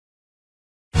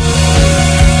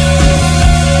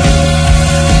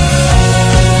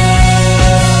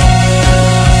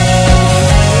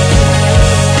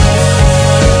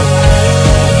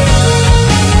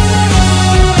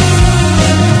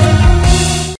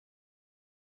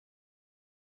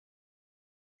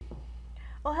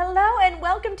Well, hello and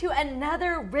welcome to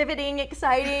another riveting,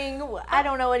 exciting, I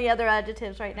don't know any other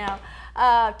adjectives right now,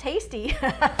 tasty.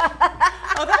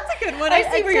 Oh, that's a good one. I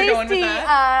see where you're going with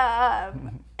that.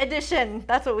 Edition,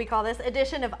 that's what we call this,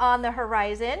 edition of On the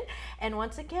Horizon. And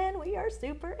once again, we are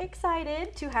super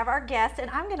excited to have our guest,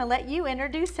 and I'm going to let you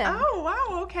introduce him. Oh,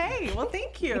 wow. Okay. Well,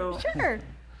 thank you. Sure.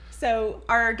 So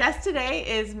our guest today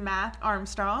is Matt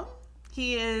Armstrong.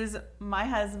 He is my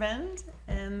husband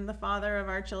and the father of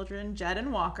our children, Jed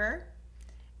and Walker.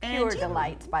 And Pure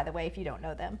delights, by the way, if you don't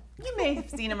know them. You may have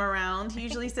seen him around. He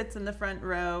usually sits in the front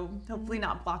row, hopefully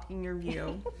not blocking your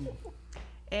view.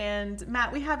 And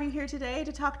Matt, we have you here today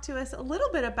to talk to us a little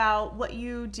bit about what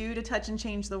you do to touch and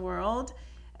change the world.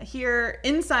 Here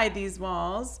inside these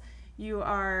walls,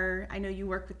 I know you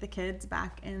work with the kids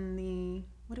back in the,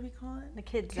 what do we call it? The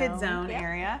kids zone yep.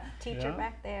 area. Teacher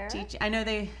back there. I know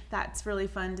that's really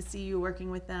fun to see you working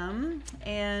with them.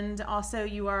 And also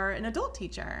you are an adult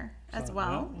teacher as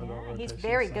well. Yeah, he's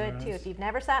very good too. If you've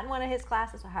never sat in one of his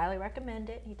classes, I highly recommend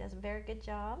it. He does a very good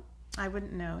job. I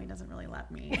wouldn't know. He doesn't really let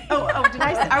me. Did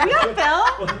I? Are we on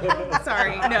film?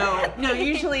 Sorry. No.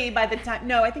 Usually by the time.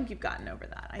 No, I think you've gotten over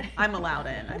that. I'm allowed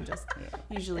in. I'm just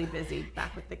usually busy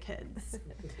back with the kids.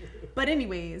 But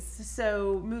anyways,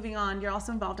 so moving on. You're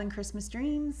also involved in Christmas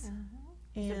Dreams.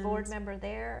 He's a board member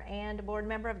there and a board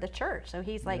member of the church. So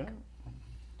he's like,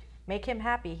 make him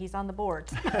happy. He's on the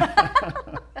boards.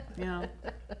 Yeah.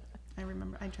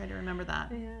 I try to remember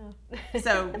that. Yeah.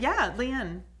 So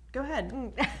Leanne. Go ahead.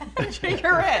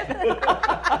 Trigger it.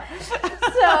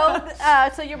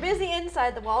 So you're busy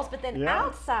inside the walls, but then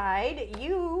outside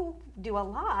you do a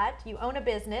lot. You own a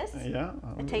business. Yeah.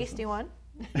 A tasty one.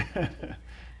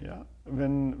 Yeah.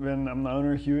 I'm the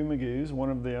owner of Huey Magoo's, one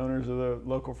of the owners of the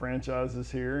local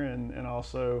franchises here, and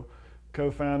also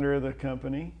co-founder of the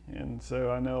company. And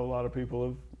so I know a lot of people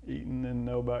have eaten and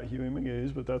know about Huey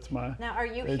Magoo's, but that's my Now, are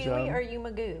you Huey job. or are you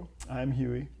Magoo? I'm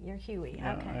Huey. You're Huey.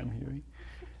 Yeah, okay. I'm Huey.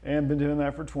 And been doing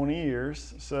that for 20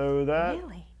 years. So that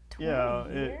Really? 20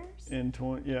 years?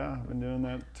 I've been doing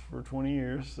that for 20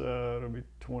 years. It'll be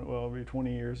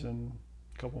 20 years in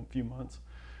a few months.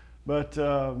 But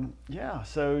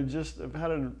so just I've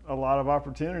had a lot of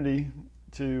opportunity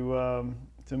to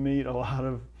meet a lot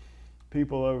of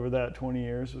people over that 20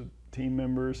 years with team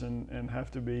members and have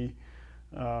to be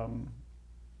a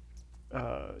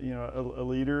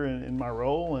leader in my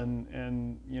role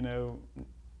and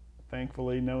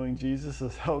thankfully, knowing Jesus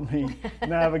has helped me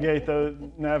navigate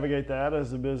that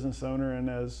as a business owner and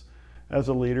as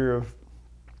a leader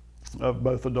of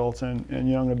both adults and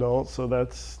young adults. So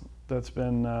that's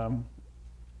been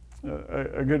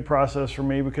a good process for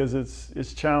me because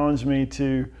it's challenged me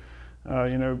to,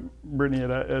 Brittany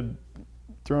had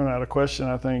thrown out a question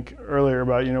I think earlier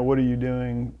about what are you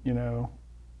doing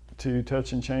to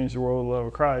touch and change the world with the love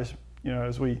of Christ.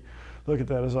 As we look at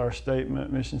that as our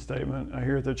mission statement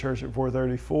here at the church at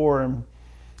 434, and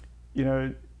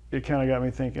it kind of got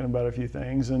me thinking about a few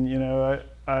things. And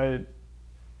I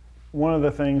one of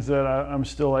the things that I'm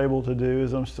still able to do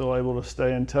is I'm still able to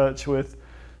stay in touch with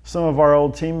some of our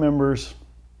old team members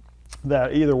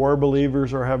that either were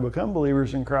believers or have become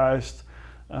believers in Christ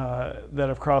that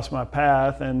have crossed my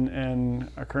path, and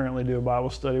I currently do a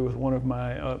Bible study with one of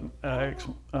my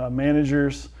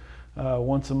ex-managers.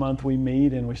 Once a month we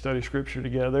meet and we study scripture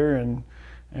together and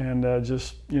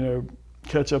just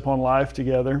catch up on life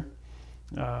together,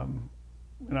 and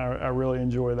I really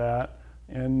enjoy that.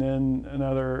 And then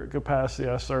another capacity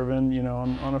I serve in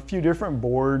on a few different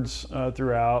boards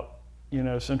throughout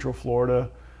Central Florida,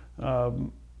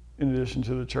 in addition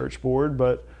to the church board.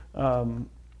 But I'm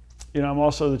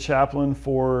also the chaplain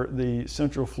for the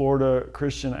Central Florida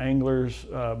Christian Anglers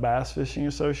Bass Fishing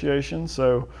Association.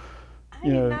 So I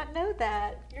did not know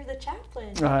that. You're the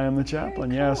chaplain. I am the chaplain.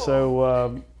 Very Yeah. cool.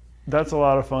 So that's a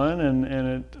lot of fun, and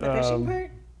it. The fishing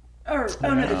part?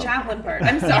 No, the chaplain part.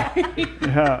 I'm sorry.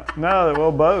 Yeah. No.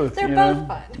 Well, both. They're both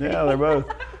fun. Yeah, they're both.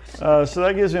 So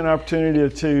that gives you an opportunity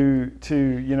to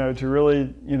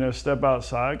really step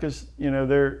outside because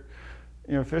they're.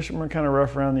 Fishermen are kind of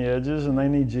rough around the edges, and they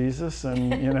need Jesus.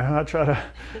 And I try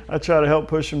to help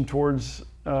push them towards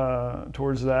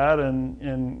that,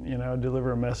 and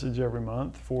deliver a message every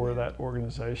month for that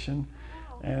organization.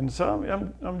 And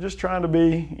so I'm just trying to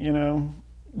be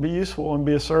useful and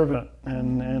be a servant,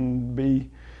 and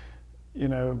be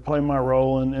play my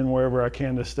role in wherever I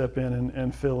can to step in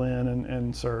and fill in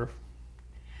and serve.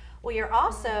 Well, you're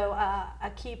also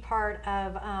a key part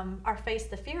of our Face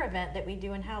the Fear event that we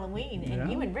do in Halloween,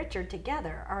 and you and Richard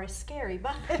together are a scary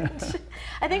bunch.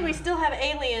 I think we still have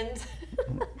aliens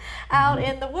out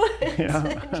in the woods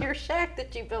in your shack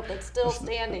that you built that's still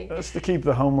standing. That's to keep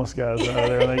the homeless guys out of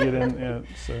there. They get in.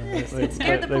 So it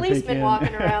scared the policemen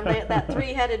walking around. That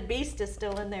three-headed beast is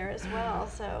still in there as well.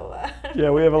 So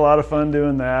yeah, we have a lot of fun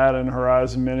doing that, and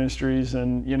Horizon Ministries,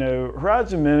 and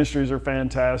Horizon Ministries are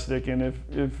fantastic. And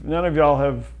if none of y'all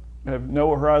have know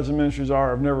what Horizon Ministries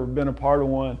are, I've never been a part of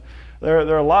one.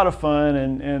 They're a lot of fun,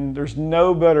 and there's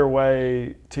no better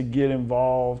way to get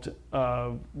involved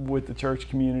with the church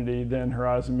community than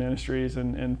Horizon Ministries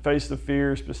and Face the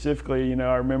Fear specifically.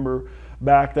 I remember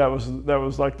back that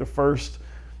was like the first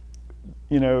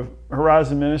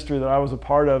Horizon Ministry that I was a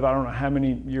part of. I don't know how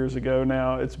many years ago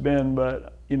now it's been,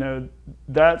 but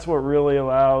that's what really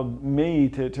allowed me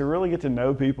to really get to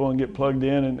know people and get plugged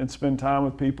in and spend time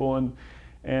with people and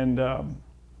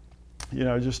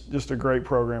just a great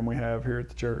program we have here at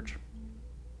the church.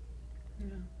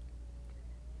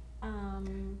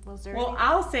 Well,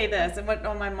 I'll say this, and what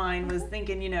on my mind was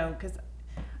thinking, because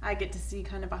I get to see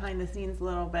kind of behind the scenes a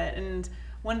little bit, and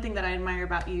one thing that I admire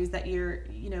about you is that you're,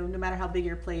 no matter how big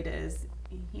your plate is,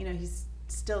 he's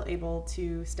still able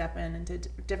to step in into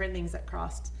different things that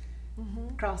crosses,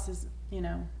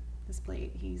 his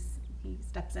plate. He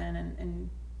steps in and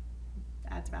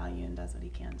adds value and does what he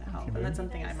can to help, and that's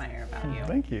something I admire about you.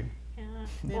 Thank you. Yeah.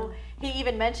 Well, he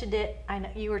even mentioned it. I know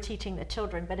you were teaching the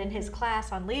children, but in his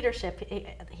class on leadership,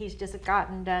 he's just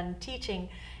gotten done teaching,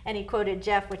 and he quoted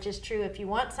Jeff, which is true. If you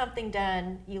want something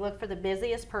done, you look for the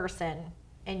busiest person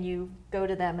and you go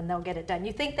to them and they'll get it done.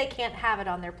 You think they can't have it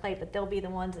on their plate, but they'll be the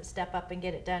ones that step up and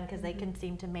get it done because they can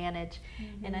seem to manage.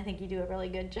 And I think you do a really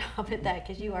good job at that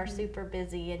because you are super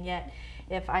busy, and yet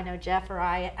if I know Jeff or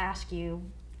I ask you,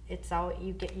 it's all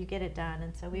you get it done,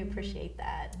 and so we appreciate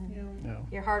that.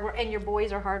 You're hard work, and your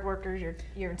boys are hard workers.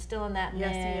 You're instilling that in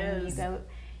them. Yes, he is.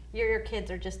 Your kids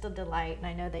are just a delight, and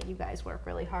I know that you guys work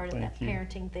really hard at that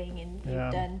parenting thing,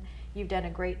 and you've done a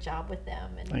great job with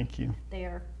them. And thank you. They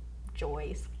are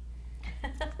joys.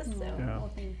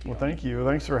 Well, thank you.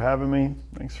 Thanks for having me.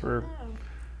 Thanks for.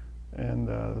 And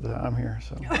I'm here,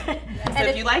 so. So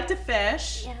if you like to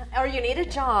fish, or you need a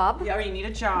job, Huey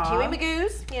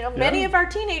Magoo's. Many of our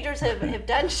teenagers have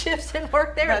done shifts and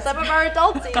worked there, and some of our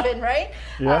adults even, right?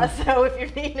 So if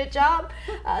you're needing a job,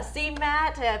 see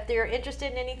Matt. If you're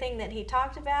interested in anything that he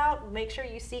talked about, make sure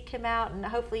you seek him out, and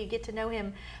hopefully you get to know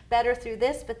him better through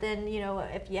this. But then,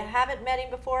 if you haven't met him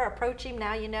before, approach him.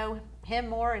 Now you know him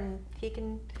more, and he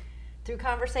can, through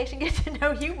conversation, get to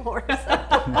know you more.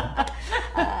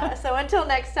 So until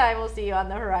next time, we'll see you on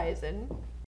the horizon.